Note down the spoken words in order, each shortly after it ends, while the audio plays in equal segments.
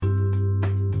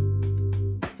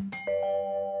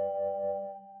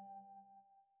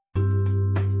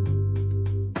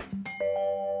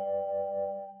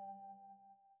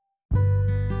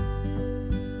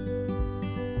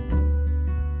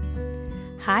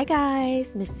Hi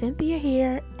guys, Miss Cynthia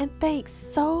here, and thanks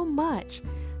so much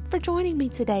for joining me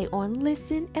today on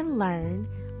Listen and Learn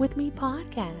with Me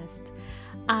podcast.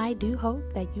 I do hope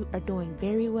that you are doing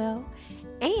very well,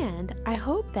 and I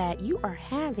hope that you are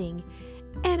having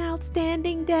an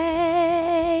outstanding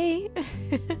day.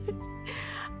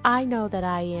 I know that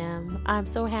I am. I'm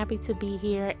so happy to be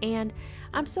here, and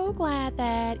I'm so glad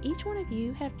that each one of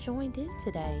you have joined in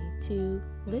today to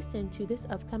listen to this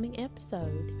upcoming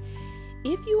episode.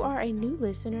 If you are a new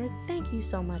listener, thank you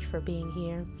so much for being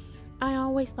here. I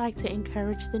always like to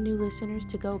encourage the new listeners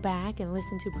to go back and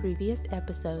listen to previous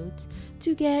episodes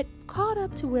to get caught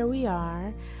up to where we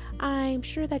are. I'm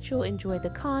sure that you'll enjoy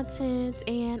the content,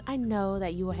 and I know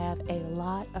that you will have a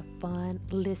lot of fun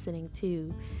listening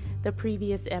to the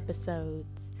previous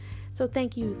episodes. So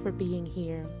thank you for being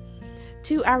here.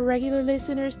 To our regular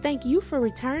listeners, thank you for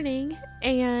returning,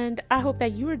 and I hope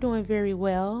that you are doing very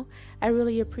well. I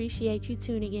really appreciate you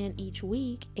tuning in each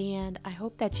week, and I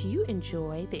hope that you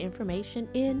enjoy the information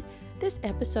in this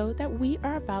episode that we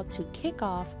are about to kick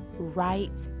off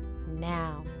right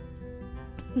now.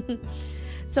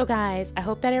 So guys, I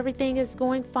hope that everything is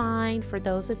going fine for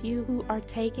those of you who are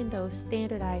taking those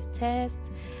standardized tests.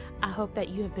 I hope that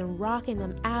you have been rocking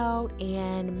them out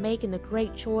and making the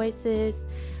great choices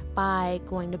by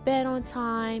going to bed on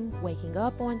time, waking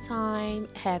up on time,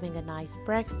 having a nice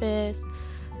breakfast,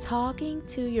 talking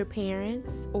to your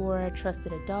parents or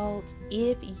trusted adults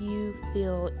if you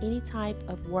feel any type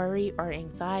of worry or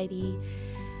anxiety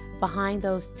behind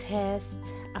those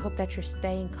tests. I hope that you're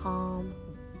staying calm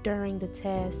during the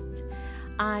tests.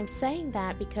 I'm saying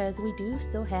that because we do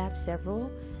still have several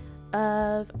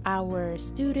of our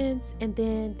students, and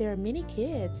then there are many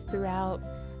kids throughout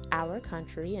our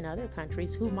country and other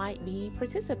countries who might be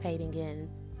participating in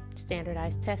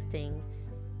standardized testing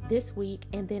this week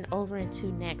and then over into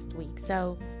next week.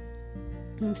 So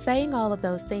I'm saying all of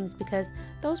those things because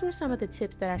those were some of the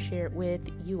tips that I shared with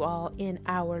you all in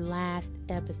our last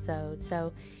episode.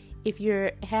 So if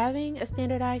you're having a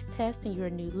standardized test and you're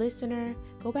a new listener,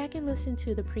 go back and listen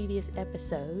to the previous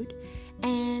episode,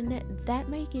 and that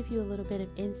may give you a little bit of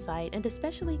insight and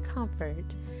especially comfort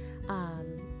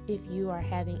if you are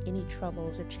having any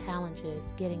troubles or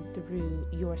challenges getting through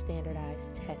your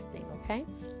standardized testing, okay?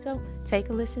 So take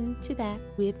a listen to that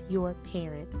with your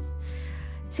parents.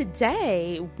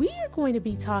 Today, we are going to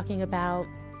be talking about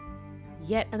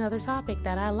yet another topic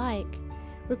that I like.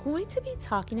 We're going to be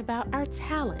talking about our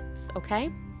talents, okay?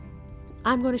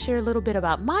 I'm going to share a little bit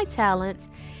about my talents,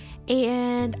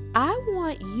 and I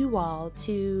want you all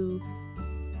to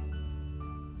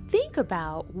think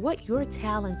about what your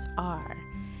talents are.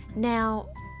 Now,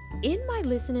 in my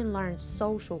Listen and Learn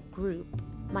social group,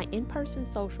 my in-person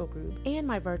social group and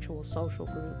my virtual social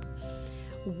group,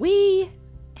 we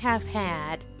have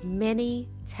had many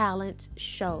talent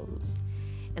shows.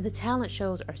 And the talent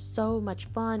shows are so much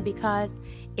fun because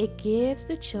it gives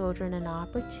the children an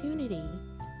opportunity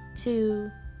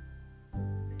to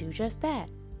do just that,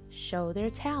 show their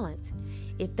talent.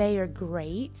 If they are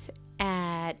great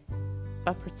at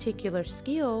a particular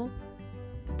skill,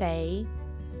 they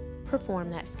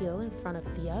perform that skill in front of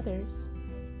the others,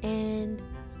 and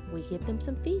we give them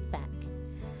some feedback.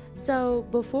 So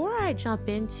before I jump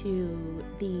into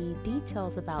the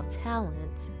details about talent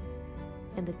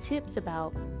and the tips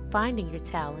about finding your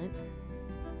talent,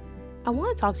 I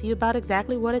want to talk to you about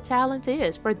exactly what a talent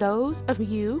is. For those of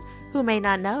you who may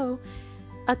not know,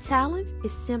 a talent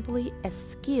is simply a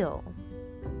skill.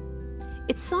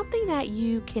 It's something that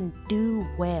you can do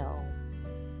well.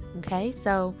 Okay,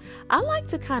 so I like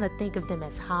to kind of think of them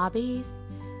as hobbies.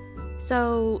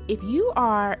 So if you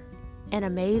are an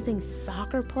amazing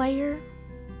soccer player,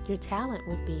 your talent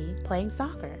would be playing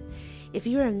soccer. If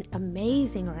you're an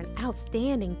amazing or an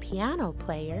outstanding piano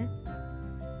player,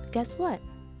 guess what?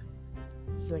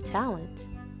 Your talent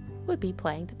would be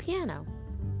playing the piano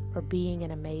or being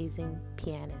an amazing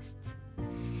pianist.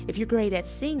 If you're great at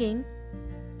singing,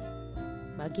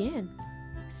 again,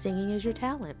 singing is your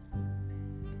talent.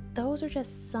 Those are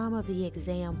just some of the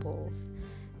examples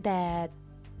that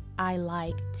I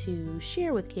like to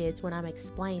share with kids when I'm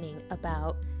explaining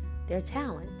about their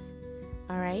talents.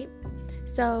 All right.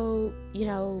 So,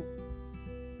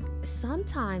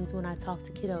 sometimes when I talk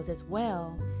to kiddos as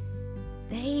well,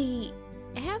 they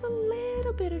have a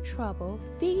little bit of trouble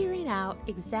figuring out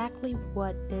exactly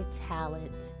what their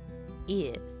talent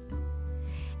is.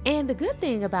 And the good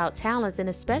thing about talents, and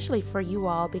especially for you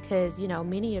all, because,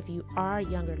 many of you are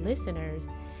younger listeners,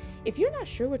 if you're not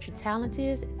sure what your talent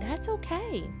is, that's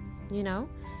okay.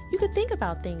 You could think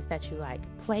about things that you like,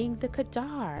 playing the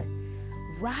guitar,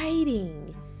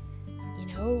 writing,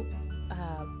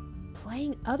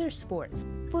 playing other sports,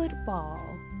 football,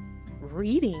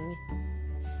 reading,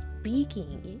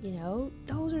 speaking,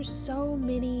 those are so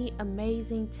many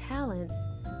amazing talents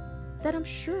that I'm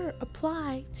sure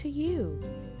apply to you.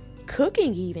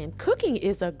 Cooking even. Cooking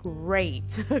is a great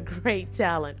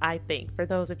talent, I think, for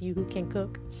those of you who can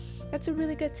cook. That's a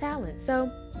really good talent.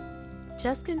 So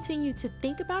just continue to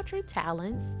think about your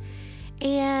talents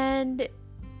and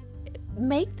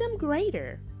make them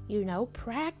greater,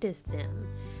 practice them.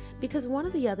 Because one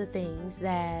of the other things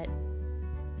that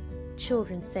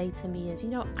children say to me is,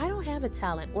 I don't have a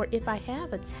talent, or if I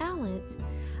have a talent,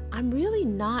 I'm really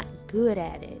not good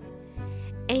at it.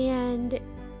 And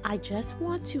I just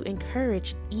want to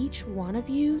encourage each one of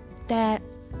you that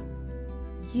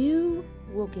you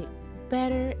will get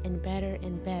better and better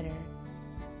and better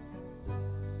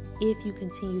if you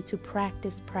continue to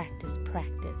practice,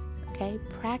 okay?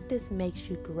 Practice makes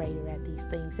you greater at these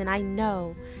things. And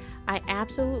I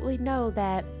absolutely know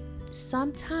that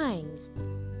sometimes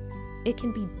it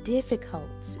can be difficult,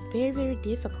 very, very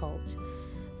difficult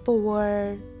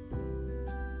for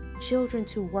children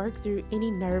to work through any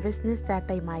nervousness that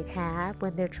they might have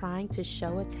when they're trying to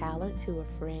show a talent to a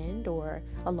friend or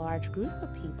a large group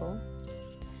of people.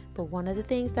 But one of the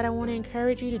things that I want to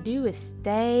encourage you to do is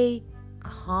stay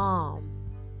calm.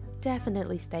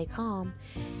 Definitely stay calm.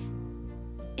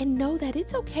 And know that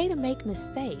it's okay to make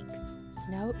mistakes.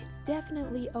 It's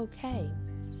definitely okay.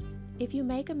 If you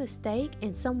make a mistake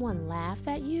and someone laughs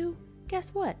at you,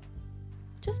 guess what?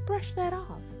 Just brush that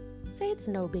off. Say it's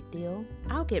no big deal.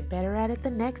 I'll get better at it the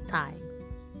next time.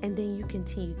 And then you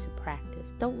continue to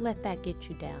practice. Don't let that get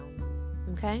you down.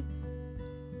 Okay?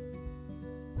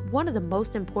 One of the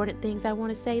most important things I want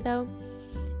to say, though,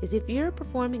 is if you're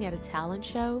performing at a talent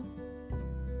show,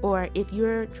 or if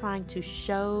you're trying to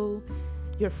show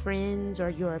your friends or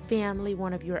your family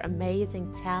one of your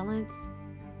amazing talents,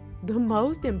 the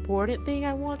most important thing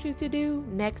I want you to do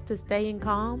next to staying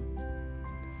calm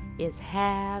is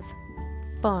have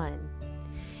fun.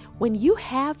 When you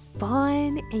have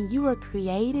fun and you are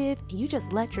creative and you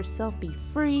just let yourself be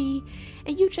free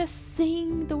and you just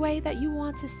sing the way that you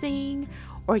want to sing,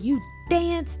 or you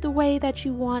dance the way that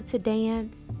you want to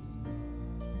dance,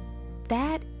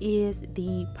 that is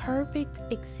the perfect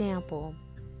example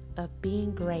of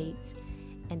being great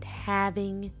and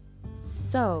having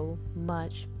so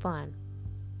much fun.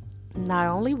 Not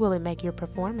only will it make your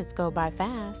performance go by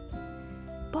fast,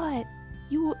 but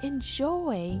you will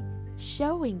enjoy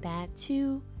showing that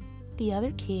to the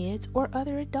other kids or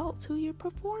other adults who you're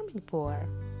performing for.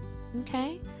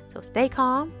 Okay? So stay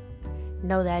calm.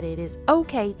 Know that it is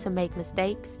okay to make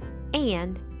mistakes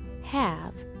and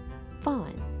have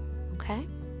fun. Okay?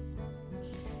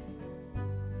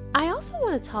 I also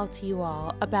want to talk to you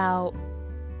all about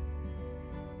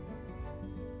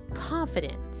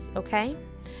confidence, okay?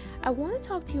 I want to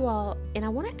talk to you all and I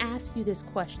want to ask you this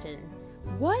question.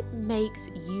 What makes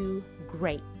you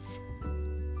great?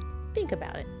 Think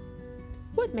about it.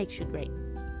 What makes you great?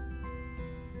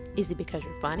 Is it because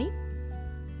you're funny?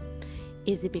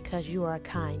 Is it because you are a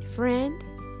kind friend?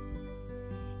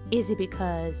 Is it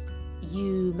because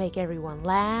you make everyone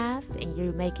laugh and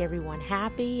you make everyone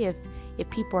happy if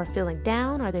people are feeling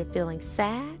down or they're feeling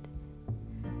sad?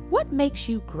 What makes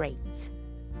you great?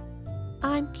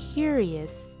 I'm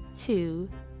curious to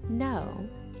know.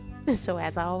 So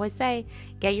as I always say,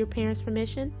 get your parents'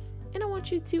 permission, and I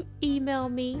want you to email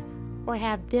me or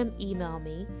have them email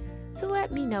me to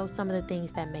let me know some of the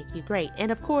things that make you great.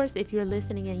 And of course, if you're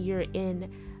listening and you're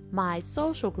in my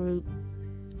social group,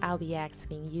 I'll be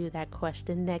asking you that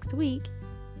question next week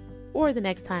or the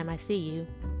next time I see you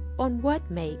on what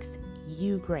makes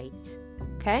you great.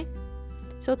 Okay?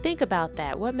 So think about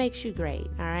that. What makes you great?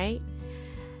 All right?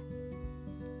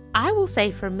 I will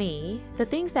say for me, the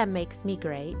things that makes me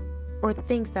great, or the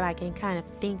things that I can kind of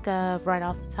think of right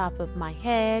off the top of my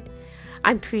head,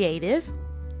 I'm creative,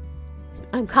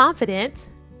 I'm confident,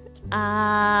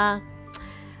 I'm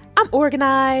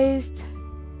organized,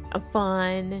 I'm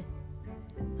fun,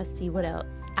 let's see what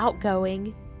else,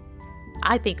 outgoing,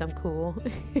 I think I'm cool,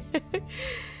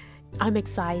 I'm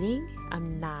exciting,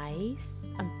 I'm nice,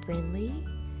 I'm friendly.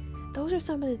 Those are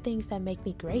some of the things that make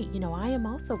me great. I am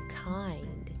also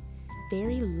kind,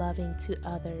 very loving to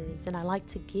others, and I like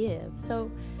to give.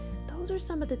 So those are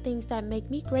some of the things that make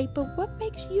me great, but what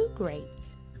makes you great?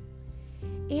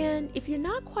 And if you're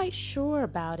not quite sure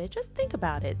about it, just think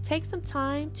about it. Take some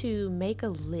time to make a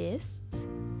list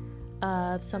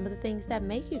of some of the things that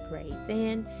make you great.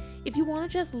 And if you want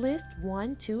to just list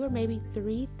 1, 2, or maybe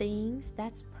 3 things,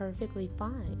 that's perfectly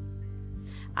fine.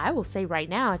 I will say right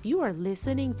now, if you are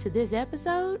listening to this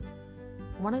episode,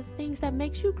 one of the things that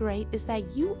makes you great is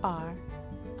that you are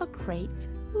a great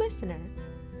listener.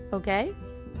 Okay?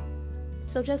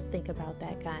 So just think about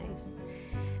that, guys.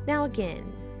 Now again,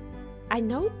 I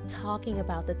know talking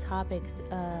about the topics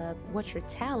of what's your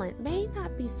talent may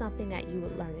not be something that you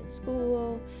would learn in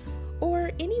school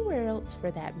or anywhere else for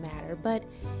that matter, but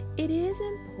it is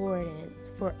important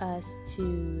for us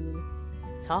to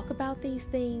talk about these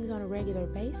things on a regular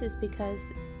basis, because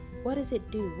what does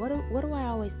it do? What do I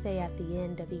always say at the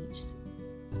end of each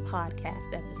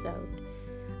podcast episode?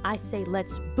 I say,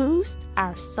 let's boost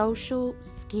our social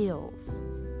skills,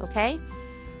 okay?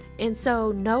 And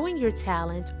so knowing your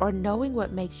talent or knowing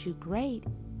what makes you great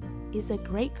is a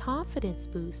great confidence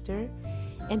booster.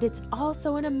 And it's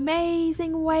also an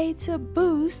amazing way to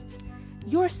boost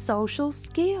your social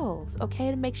skills, okay?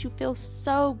 It makes you feel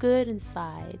so good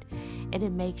inside, and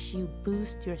it makes you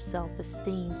boost your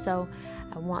self-esteem. So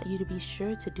I want you to be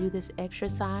sure to do this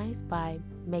exercise by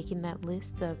making that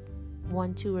list of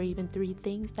 1, 2, or even 3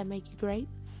 things that make you great.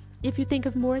 If you think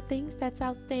of more things that's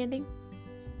outstanding,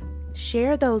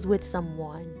 share those with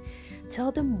someone.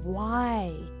 Tell them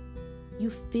why you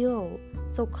feel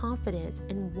so confident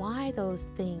and why those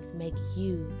things make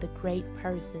you the great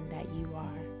person that you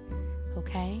are.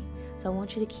 Okay? So I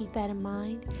want you to keep that in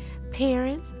mind.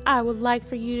 Parents, I would like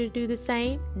for you to do the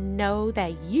same. Know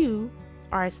that you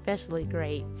are especially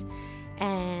great.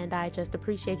 And I just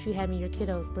appreciate you having your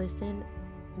kiddos listen.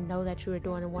 Know that you are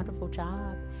doing a wonderful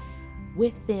job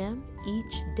with them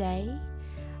each day.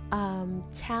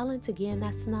 Talent, again,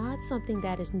 that's not something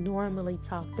that is normally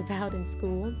talked about in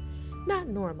school. Not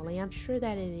normally. I'm sure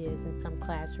that it is in some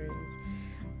classrooms.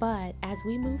 But as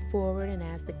we move forward and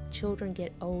as the children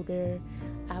get older,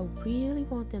 I really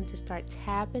want them to start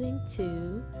tapping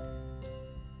into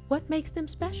what makes them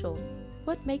special,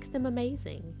 what makes them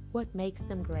amazing, what makes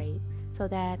them great, so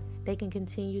that they can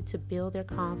continue to build their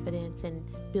confidence and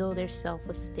build their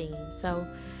self-esteem. So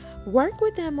work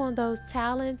with them on those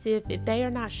talents. If they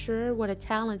are not sure what a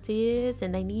talent is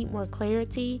and they need more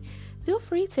clarity, feel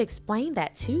free to explain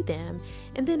that to them.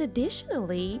 And then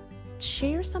additionally,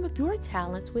 share some of your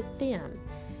talents with them.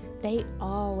 They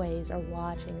always are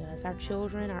watching us. Our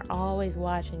children are always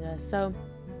watching us. So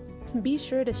be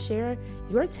sure to share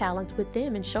your talents with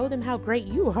them and show them how great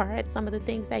you are at some of the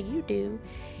things that you do.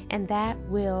 And that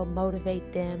will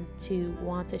motivate them to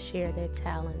want to share their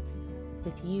talents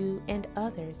with you and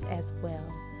others as well.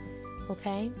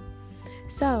 Okay?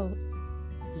 So,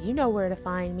 you know where to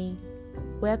find me.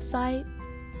 Website,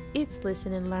 it's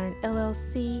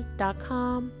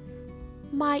listenandlearnllc.com.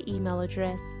 My email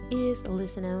address is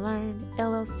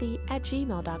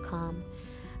listenandlearnllc@gmail.com.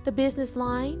 The business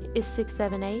line is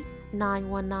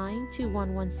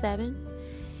 678-919-2117.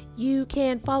 You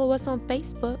can follow us on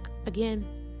Facebook. Again,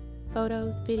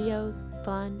 photos, videos,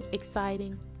 fun,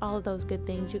 exciting, all of those good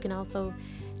things. You can also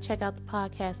check out the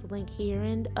podcast link here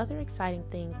and other exciting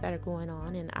things that are going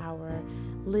on in our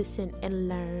Listen and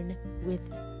Learn with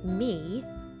Me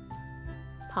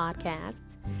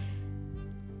podcast.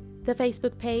 The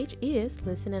Facebook page is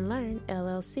Listen and Learn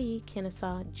LLC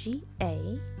Kennesaw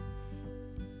GA.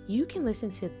 You can listen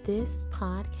to this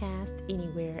podcast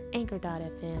anywhere: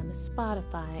 Anchor.fm,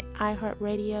 Spotify,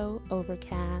 iHeartRadio,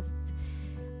 Overcast,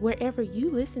 wherever you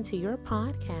listen to your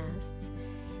podcast.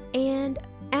 And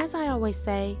as I always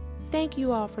say, thank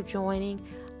you all for joining.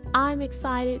 I'm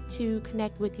excited to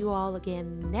connect with you all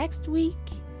again next week.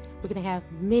 We're going to have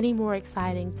many more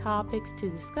exciting topics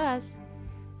to discuss.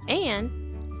 And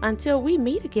until we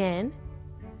meet again,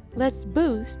 let's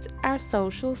boost our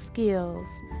social skills.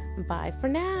 Bye for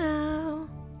now.